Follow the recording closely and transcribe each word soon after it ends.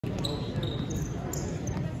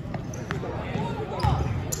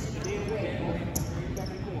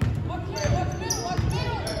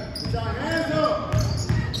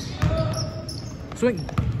Swing.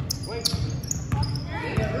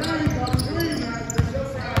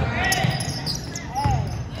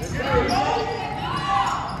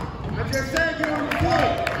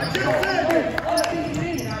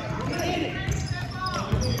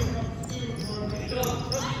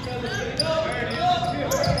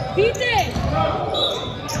 Beat it!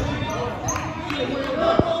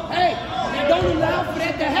 Hey, now don't allow for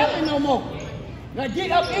that to happen no more. Now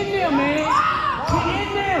get up in there, man. Get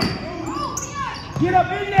in there. Get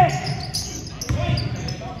up in there.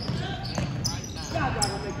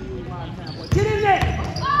 Get in there.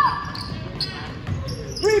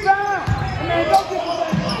 Rebound. Man, go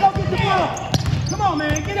get the ball. Come on,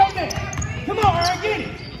 man. Get up there. Come on, Aaron. Get it.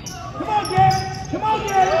 Come on, Gary. Come on,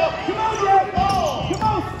 Gary. Come on, Gary. Come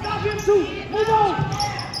on. Stop him, too. Move on.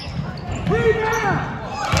 Rebound.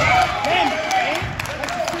 Damn it, man.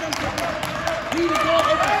 Need to go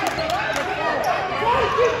over.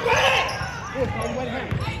 Get back. All the way.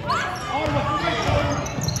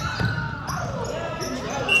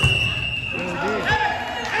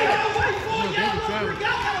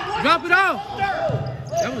 Drop it off.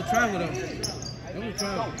 That was a travel though. That was a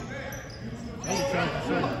travel. That was a travel for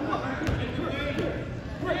sure.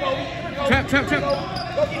 Trap. Go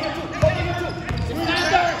get him too.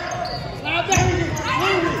 Slide there.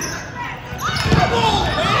 Come on,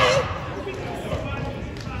 man.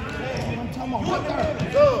 Come on, what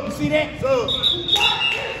there? You see that?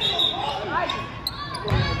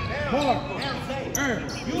 More.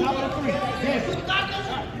 Top of the three. Yes.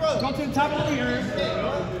 Go to the top of the three, Aaron.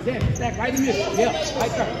 There, stack right in the middle. Yeah,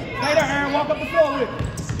 right there. Stay there, Aaron. Walk up the floor with it.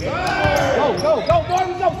 Go, boy.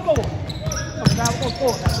 We go score. Now let's go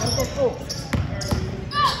score.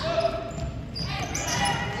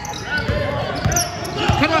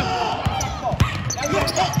 Come on.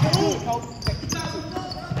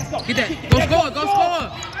 Get that. Go score.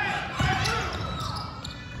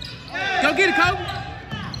 Go get it, Kobe.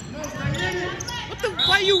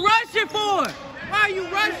 Why are you rushing for? Why are you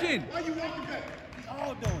rushing? Why you walking back?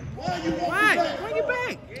 All doing. Why you walking Why? back? Bring it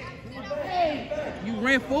back. You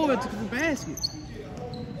ran forward to the basket.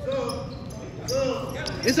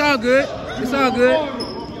 It's all good. It's all good.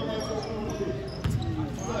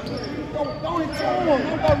 Don't go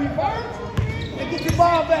reverse. And get your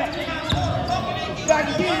ball back. You got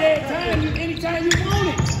to get it anytime you want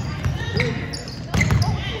it.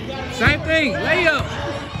 Same thing. Layup.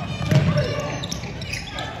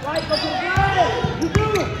 Right, go to the ground. You do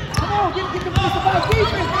it. Come on, get the ball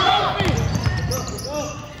defense.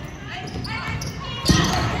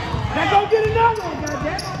 Now go get another one,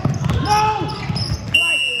 goddammit. No.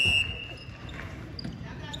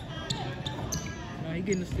 He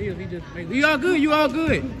getting the steals. He just make. You all good. You all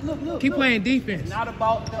good. Look. Keep playing defense. It's not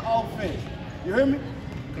about the offense. You hear me?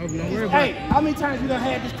 Kobe, don't worry about it. Hey, how many times you done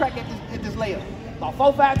had this crack at this layup? About 4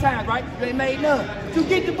 or 5 times, right? You ain't made none. You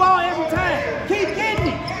get the ball every time. Keep getting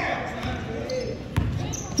it.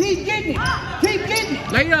 Keep getting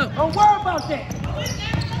it. Lay up. Don't worry about that.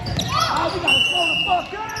 Oh, we gotta slow the fuck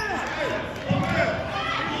down.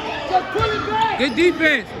 Just pull it back. Good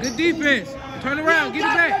defense. Turn around. Get it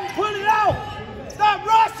back. Pull it out. Stop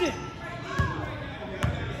rushing.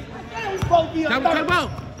 Damn, we supposed to be Cut him out.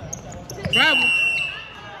 Travel.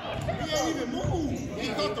 He ain't even moved. He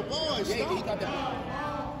caught the ball and stopped. He got that.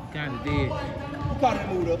 Kinda did. Who caught it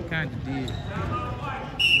moved up? Kinda did.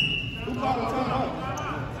 Who called the timeout?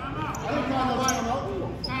 I didn't call no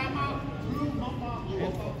timeout.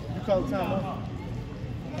 You called the timeout?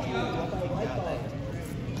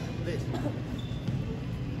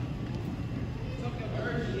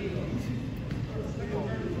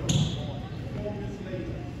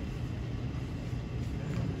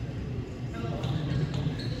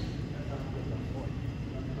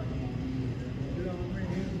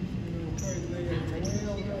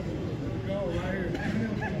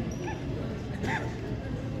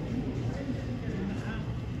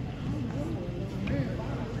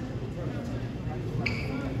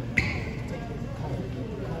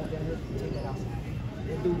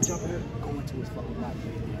 Dude jumping, going to his fucking body.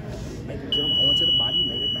 Make him jump onto the body,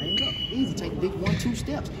 let it bang up. Easy, take big 1-2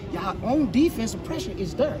 steps. Y'all own defensive pressure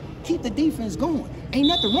is there. Keep the defense going. Ain't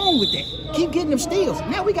nothing wrong with that. Keep getting them steals.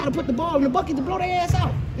 Now we gotta put the ball in the bucket to blow their ass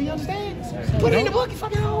out. Do you understand? Put it in the bucket,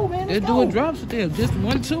 fucking hole, man. They're doing drops with them. Just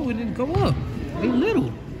 1-2 and then go up. They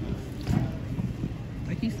little.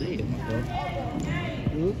 Like he said, my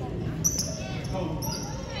bro.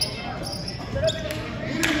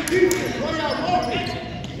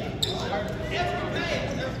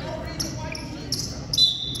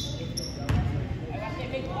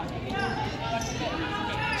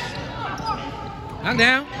 Knock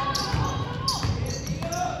down.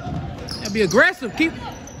 That Y'all be aggressive. Keep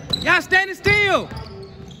y'all standing still.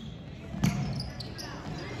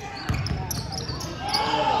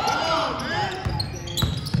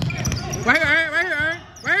 Right here, Ern. Right here, Ern.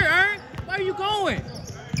 Right here, Ern. Where are you going?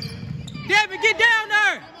 Devin, get down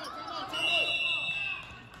there.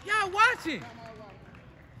 Y'all watching.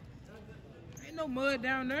 Ain't no mud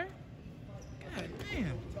down there. God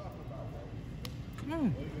damn. Come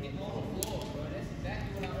on.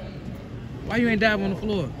 Why you ain't diving on the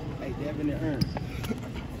floor? Hey, Devin and Ern.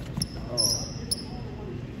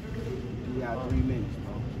 We got 3 minutes,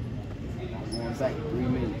 bro. I'm going back 3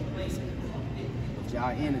 minutes. But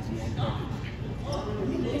y'all energy ain't perfect. I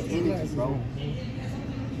need this energy, bro.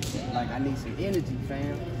 Like, I need some energy,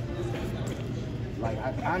 fam. Like,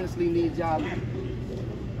 I honestly need y'all.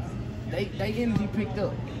 They energy picked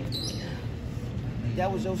up.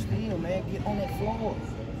 That was your steal, man. Get on that floor.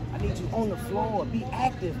 I need you on the floor. Be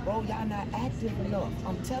active, bro. Y'all not active enough.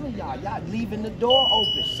 I'm telling y'all leaving the door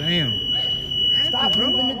open. Sam. Stop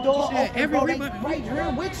leaving the door open, every bro. rebound. They right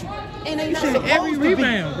here with you. And they You not said supposed every to be.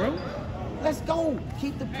 rebound, bro. Let's go.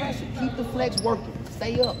 Keep the pressure. Keep the flex working.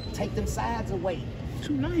 Stay up. Take them sides away.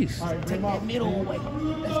 Too nice. Take that middle away.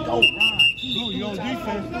 Let's go, Ron. Blue, you on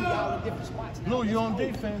defense. Y'all in different spots. Blue, you on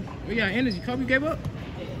defense. We got energy. Kobe gave up.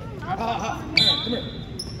 Come here.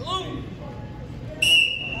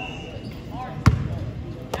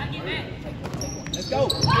 Let's go.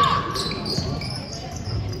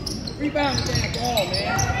 Rebound that ball,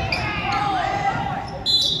 man.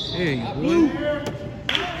 Hey, boy.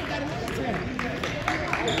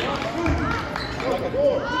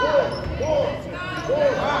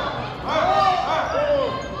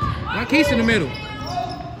 Marquise in the middle.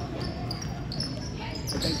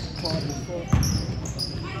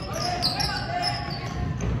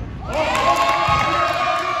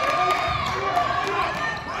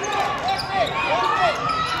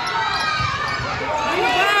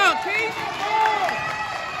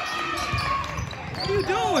 What are you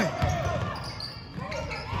doing?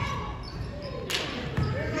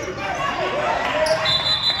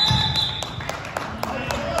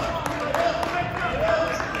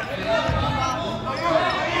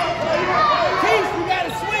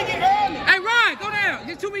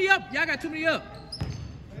 Too many up. Y'all got too many up.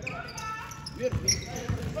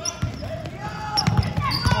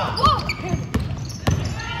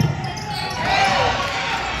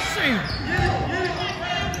 Sam.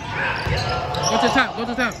 Go to the top. Go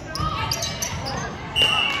to the top.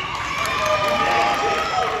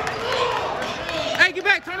 Hey, get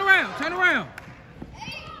back. Turn around. Turn around.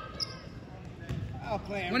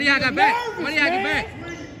 One of y'all got back. One of y'all get back.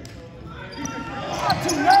 I'm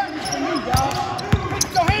too nervous for me, dog. Put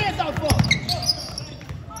your hands off of.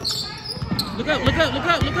 Look up, look up, look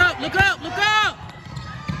up, look up, look up, look up!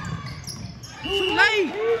 Too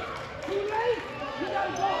late! Too late! You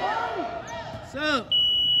gotta go home! What's up?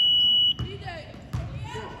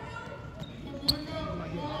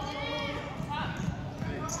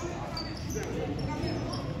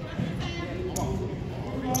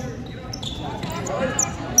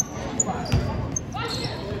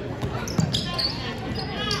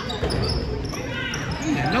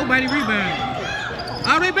 Nobody rebound.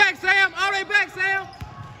 All the way back, Sam. All the way back, Sam.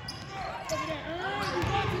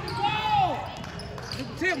 Look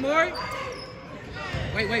the tip, Maury.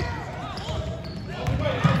 Wait, wait.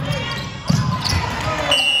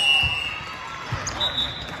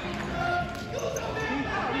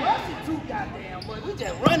 Too goddamn much. We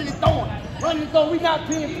just running and throwing. Running and throwing. We not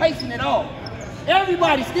being patient at all.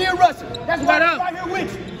 Everybody still rushing. That's why I'm right here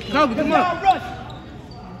with you. Kobe, come on. Rushing.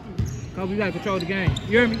 Kobe, you gotta control the game. You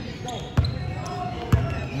hear me?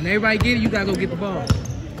 When everybody get it, you gotta go get the ball.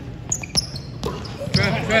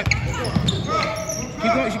 Trap, trap.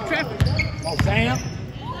 Keep going, keep trapping. Oh, Sam.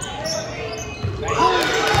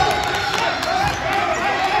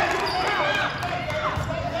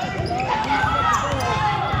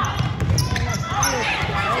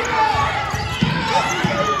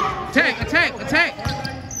 Attack, attack, attack.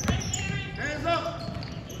 Hands up.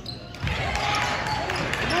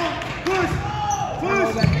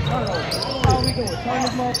 How we doing? Turn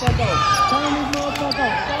this motherfucker over. Turn this motherfucker over.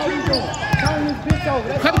 How we doing? Turn this bitch over.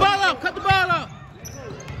 Cut the ball off, cut the ball off.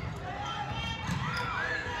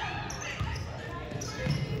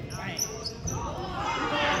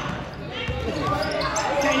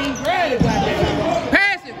 Can't even grab it, goddamn.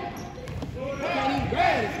 Pass it. Can't even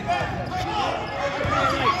grab it.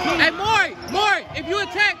 Hey, Maury, if you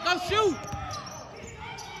attack, go shoot.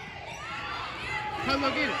 Come go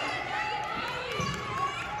get it.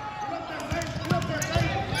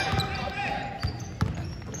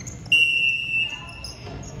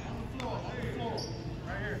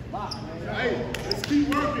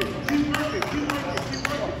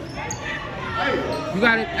 You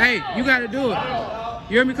got it. Hey, you got to do it.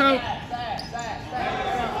 You hear me, coach?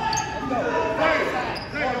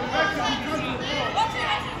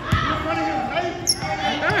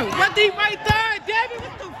 Hey, what deep right there, damn it?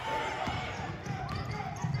 What the?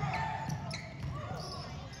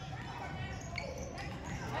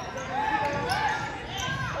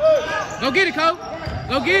 Go get it, coach.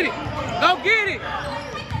 Go get it. Go get it.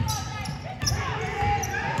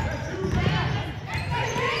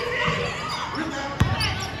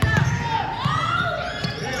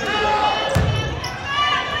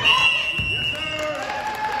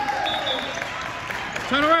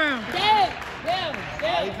 Turn around.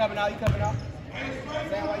 He coming out, he coming out.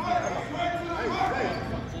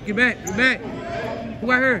 Get back, get back. Who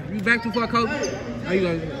right here? You back too far, coach? Oh, you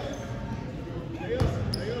go.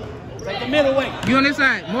 Take the middle way. You on this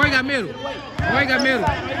side. Maury got middle. Maury got middle.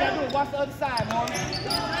 All you gotta do is watch the other side, Maury.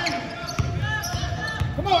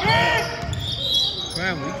 Come on, Aaron!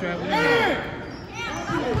 Travel, he traveling.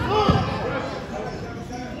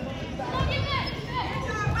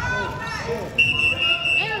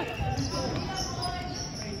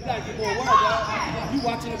 You gotta get more work, y'all. You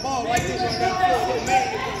watching the ball right there, right there,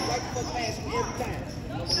 right before the pass every time.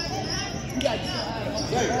 You gotta get your eyes on the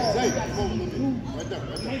ball. Right there.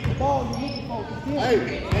 Make the ball you're looking for. Hey,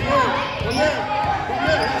 come here.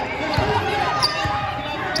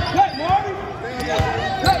 Cut, Marvin.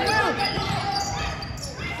 Cut, Marvin.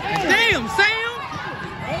 Damn, Sam!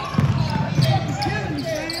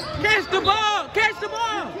 Catch the ball! Catch the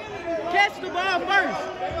ball! Catch the ball first!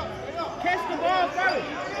 Catch the ball first!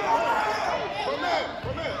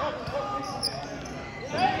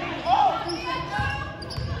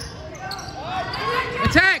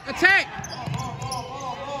 Attack! Attack!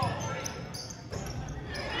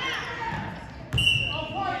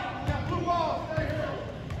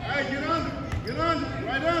 Hey, get under,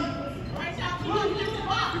 right under.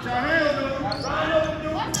 Get your hands up.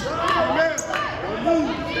 Come here. Don't move.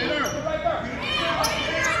 Stay there.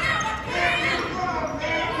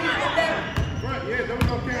 Right, yeah, don't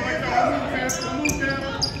go Cam right there. Don't move, Cam.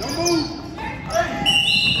 Don't move.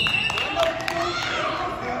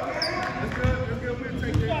 That's good. We'll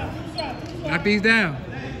take that. Knock these down.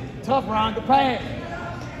 Tough, Ron. Good pass.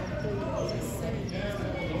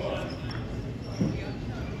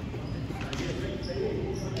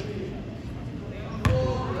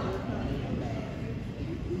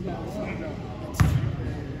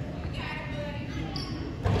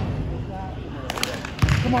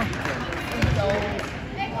 Come on.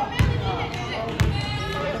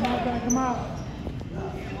 Come on.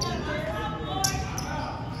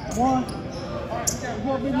 One. Come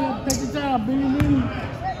on, Big Man. Take your time, Big Man.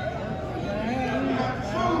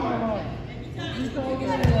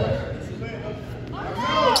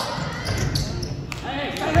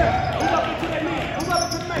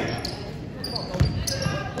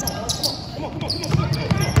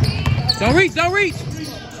 Don't reach, don't reach!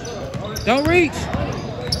 Don't reach!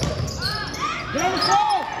 Get on the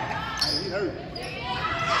ball! He hurt.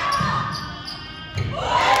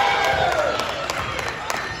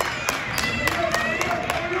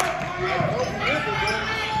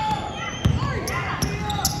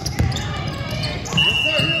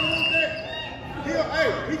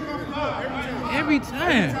 Every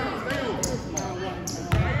time.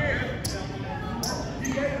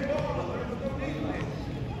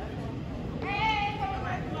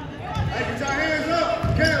 Hey, get your hands up.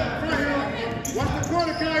 Cam, front here. Watch the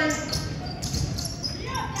corner, Cam.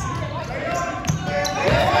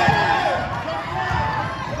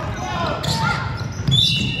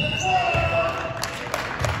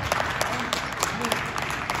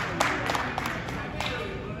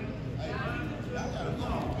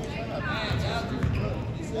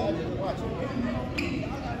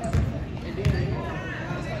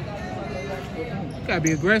 You gotta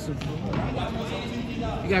be aggressive.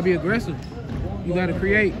 You gotta be aggressive. You gotta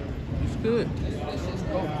create. It's good.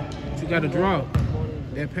 But you gotta draw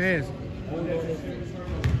that pass.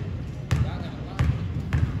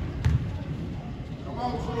 Come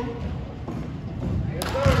on, Drew.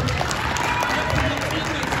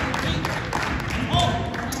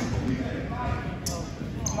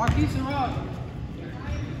 Marquise and Ross.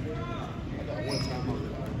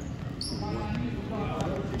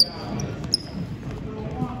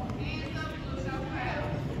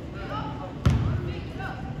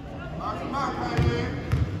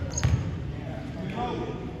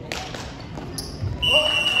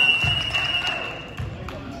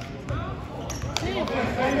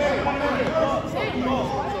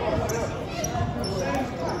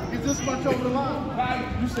 He's just much over the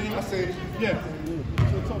line. You see it? I see it. Yeah.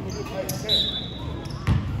 So talk about this.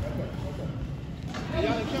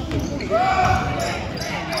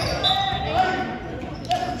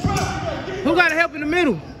 Who got to help in the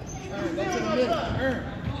middle? Go to the middle.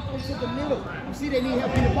 Go to the middle. You see they need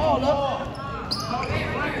help in the ball up.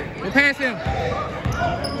 We'll pass him.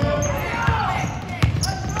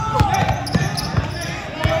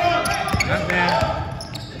 Not bad.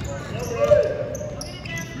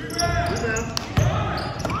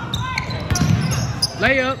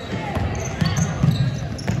 Layup.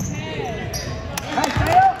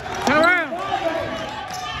 Turn around.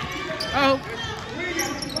 Oh.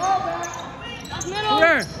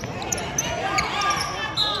 There.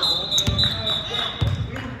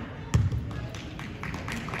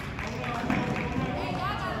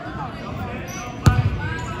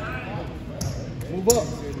 Move up.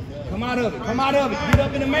 Come out of it. Come out of it. Get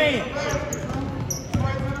up in the man.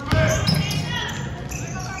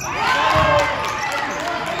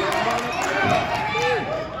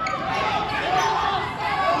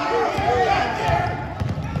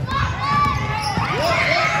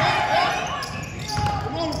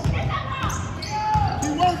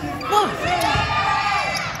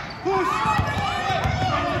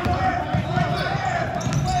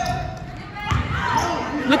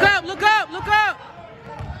 Look up, look up, look up.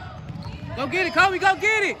 Go get it, Kobe, go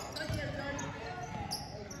get it.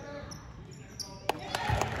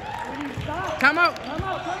 Come out. Come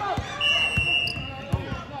out. Come out.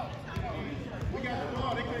 We got the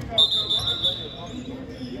ball. They can't call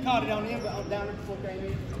You caught it on the end, but down there before came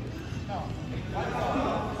in.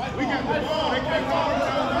 We got the ball. They can't call it.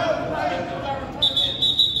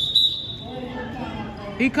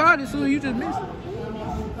 He caught it, so you just missed it.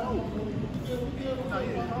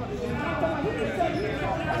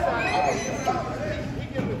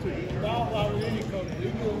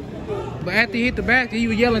 But after he hit the back, he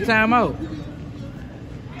was yelling timeout.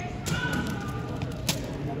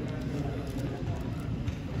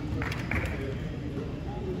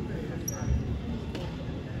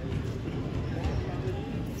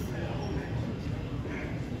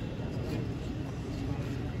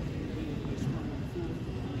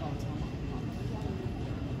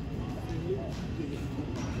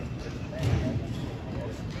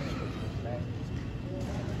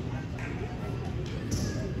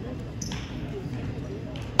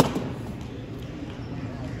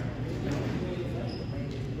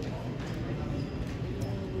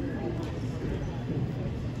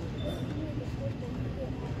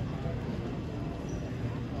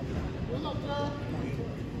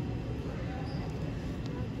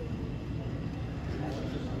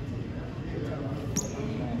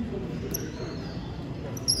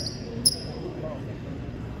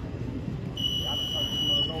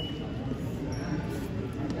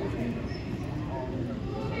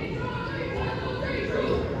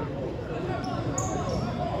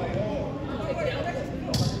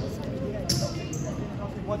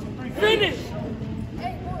 Finish.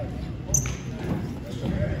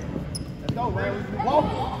 Let's go, man. We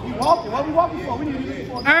walking. What we walking for? We need to do this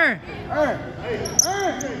for. Earn. Earn.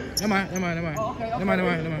 Never mind. Oh, okay. Never mind.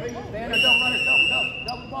 Stay in there, double run it.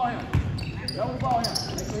 Double ball him. Double ball him.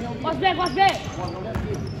 Make sure he don't get Watch back, watch back. it. Come on, don't let him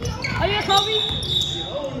get it. Are you Kobe?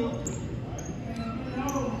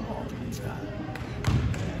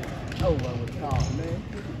 Oh, what was called, man.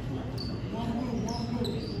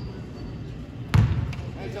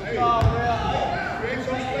 Ain't your call, man. Create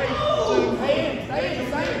some space. Stay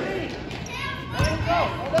in, same thing. There you go.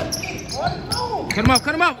 Oh, let's get it. Boy, go. Cut him off,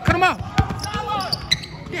 cut him off, cut him off.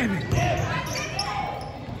 Damn it.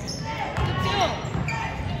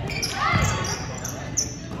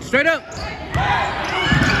 Straight up.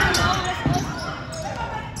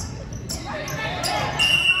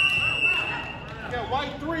 Yeah,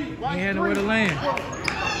 white three. He White ain't had three. nowhere to land.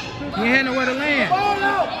 He ain't had nowhere to land. Ball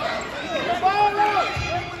out. Ball out.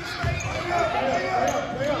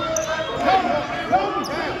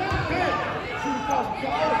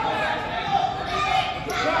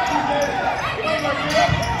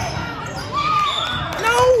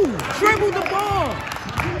 No! Dribble the ball.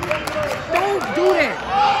 Don't do that.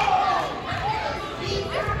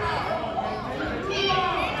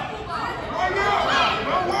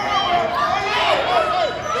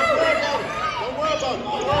 Don't worry about it.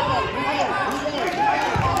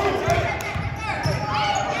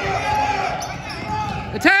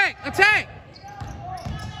 Attack! Attack!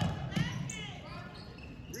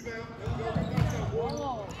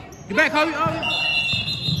 Get back, Kobe. Oh, yeah.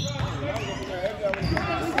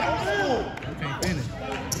 Can't finish.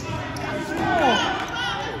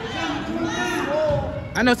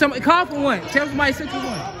 I know somebody call for one. Tell somebody send you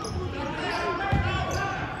one.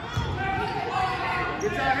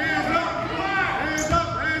 Get your hands up. Hands up.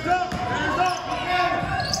 Hands up. Hands up.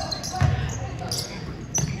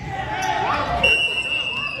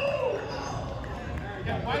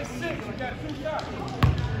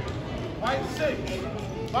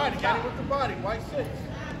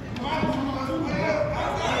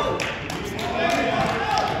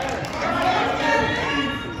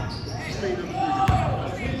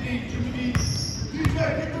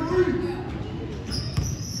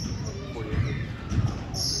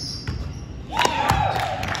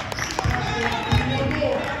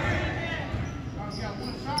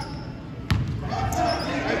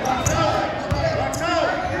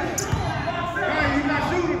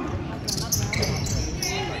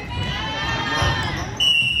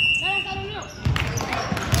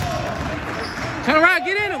 Turn around,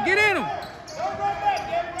 get in him, get in him.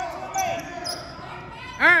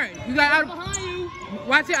 Aaron, you got out of,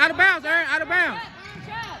 watch it, out of bounds, Aaron, out of bounds.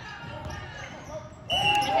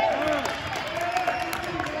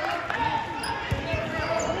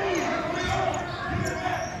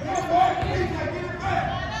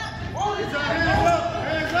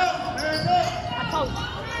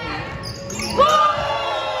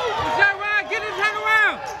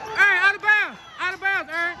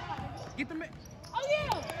 Get the man. Oh,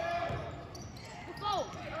 yeah.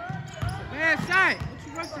 Man, shot. What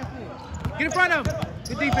you rushing for? Get in front of him.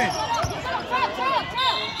 Good defense.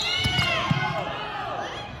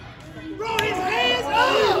 Bro, his hands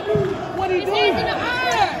up. What he doing?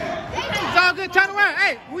 It's all good. Turn around.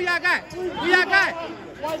 Hey, who y'all got? Who y'all got?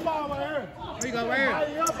 White ball right here. Where you go? Right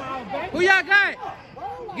here. Who y'all got?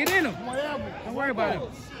 Get in him. Don't worry about him.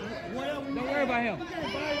 Don't worry about him.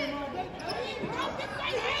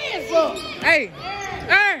 Hey,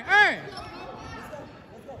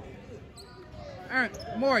 Aaron,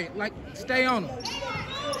 Maury, like, stay on him.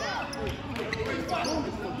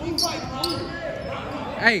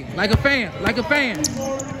 Hey, like a fan, like a fan.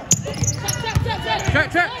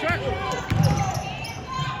 Trap.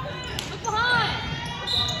 Look behind.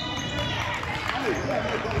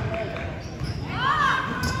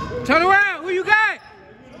 Turn around. Who you got?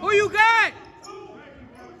 Who you got?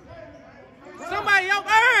 Somebody else,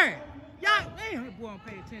 Aaron. Y'all, damn, that boy don't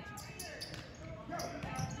pay attention.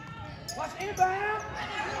 Watch inbound.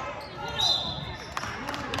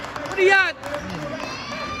 What do y'all?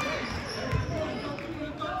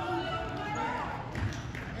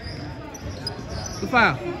 Good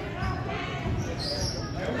foul.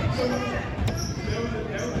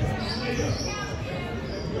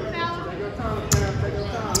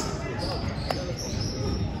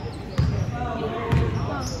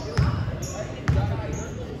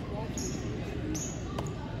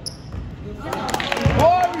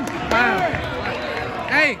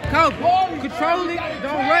 Hey, coach, control it,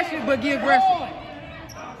 don't rush it, but get aggressive.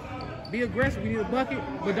 Be aggressive, we need a bucket,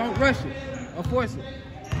 but don't rush it or force it.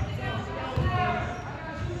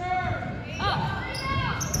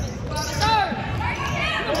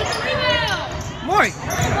 Maury.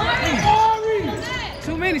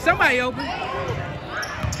 Too many, somebody open.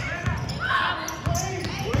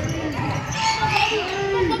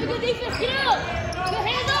 Good defense, get out. Good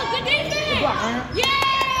hands up, good defense. Yeah.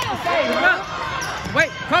 Wait,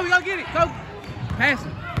 Kobe, go get it. Kobe. Pass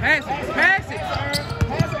it.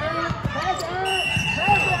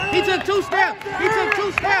 He took 2 steps.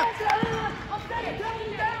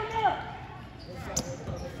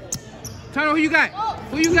 Turn on who you got.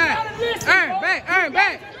 Aaron,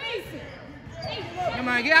 back. Come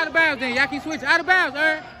on, get out of bounds then. Y'all can switch. Out of bounds,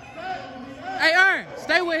 Aaron. Hey, Aaron,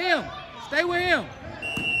 stay with him.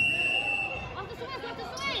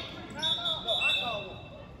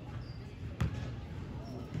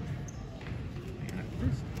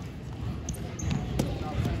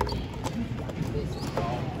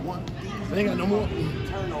 They ain't got no more. He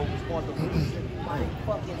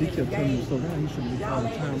kept telling me slow down. He shouldn't be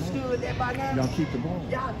calling time out. Y'all keep the ball.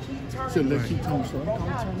 Should let keep telling me slow down.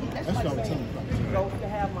 That's what I'm telling you. Go to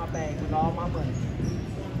have my bag with all my money.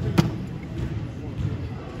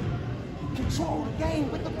 Control the game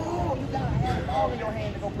with the ball. You gotta have the ball in your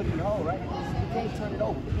hand to go put it in the hole, right? You can't turn it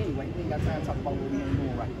over. But anyway, we ain't got time to talk about what we ain't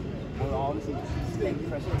doing right. Well, all this is stay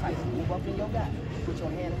pressure tight. Move up in your guy. Put your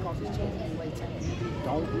hand across his chest and play tight.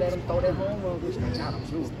 Don't let him throw that home run, which they got him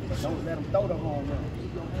too. Don't let him throw the home run.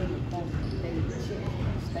 Keep your hand across his chest.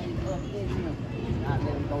 Stay up in him. Not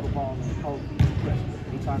let him throw the ball in the hole.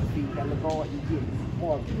 They trying to feed that LeGard, you get it.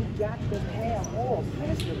 Boy, you got to have more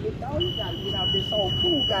pressure, big dog. You got to get out this old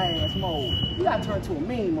cool guy ass mode. You got to turn to a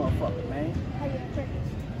mean motherfucker, man.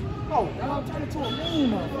 Oh, I'm turning to a mean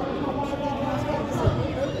motherfucker.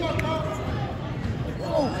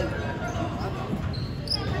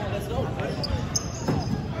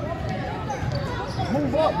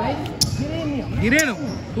 Move up, baby. Get in him.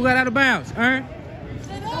 Who got out of bounds? Aaron?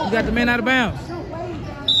 You got the man out of bounds.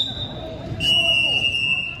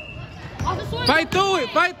 Fight through it.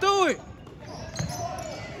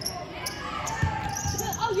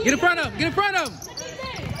 Get in front of him.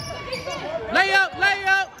 Lay up.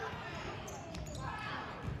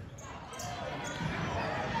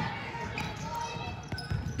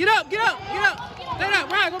 Get up. Stand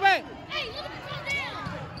up. Ryan, go back. Hey, look at the down.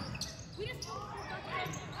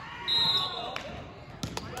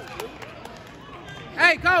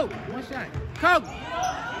 Hey, Kobe. One shot. Kobe.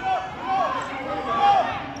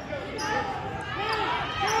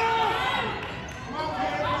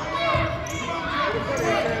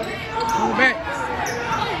 Move back.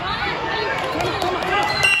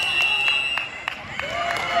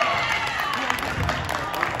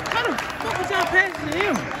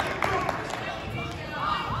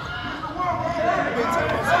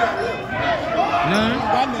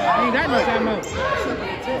 ain't got no timeout.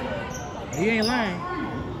 He ain't lying.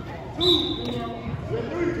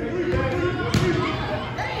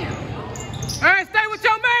 All right, stay with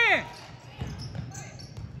your man.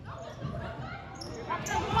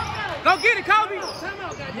 Go get it, Kobe.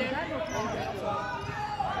 Timeout, goddamn.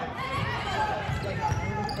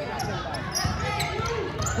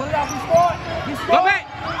 Put it out, he scored. He scored. Go back.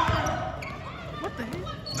 What the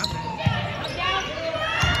hell?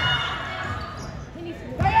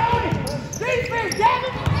 Stay on it. Defense,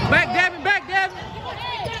 Devin. Back, Devin, back, Devin.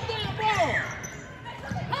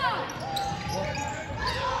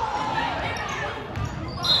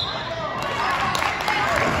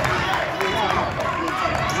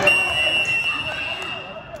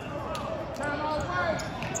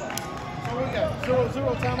 So we got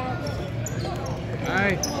 0-0 timeout. All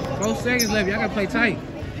right, 4 seconds left. Y'all gotta play tight.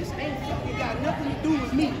 This ain't fucking got nothing to do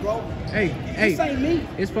with me, bro. Hey, This ain't me.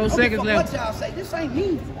 it's 4 I don't seconds give a fuck left. What y'all say? This ain't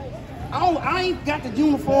me. I ain't got the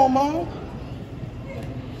uniform on.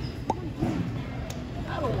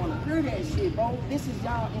 I don't want to hear that shit, bro. This is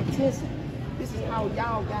y'all intensity. This is how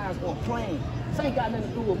y'all guys are playing. This ain't got nothing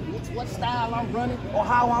to do with what style I'm running or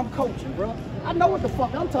how I'm coaching, bro. I know what the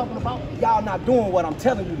fuck I'm talking about. Y'all not doing what I'm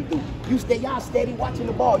telling you to do. Y'all steady watching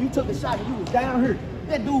the ball. You took a shot and you was down here.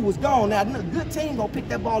 That dude was gone. Now, a good team gonna pick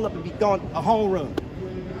that ball up and be gone a home run.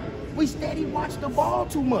 We steady watch the ball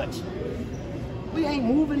too much. We ain't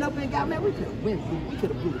moving up and got, man, we could have win. We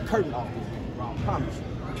could have blew the curtain off this game, bro. I promise you.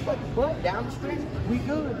 But down the street, we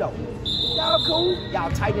good though. Y'all cool. Y'all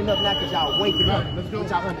tighten up now because y'all waking up. Let's go. Which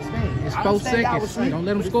y'all understand. It's I 4 understand y'all was seconds. sleeping. Don't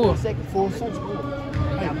let 'em It's score. 4 seconds, full seconds.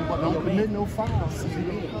 Don't commit no fouls.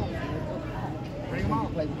 Bring them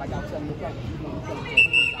out, like I was telling you.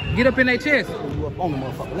 Get up in their chest. You up on the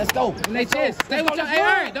motherfucker. Let's go. In their chest. Stay with your. Hey,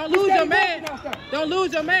 Ern, don't lose your man. Don't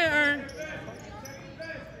lose your man, Ern.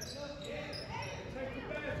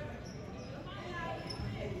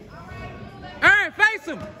 Ern, face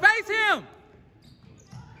him. Face him.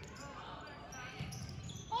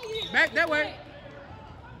 Back that way.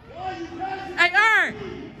 Hey, Ern.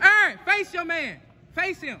 Ern, face your man.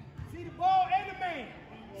 Face him. See the ball and the man.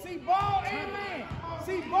 See ball and man.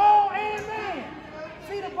 See ball and man.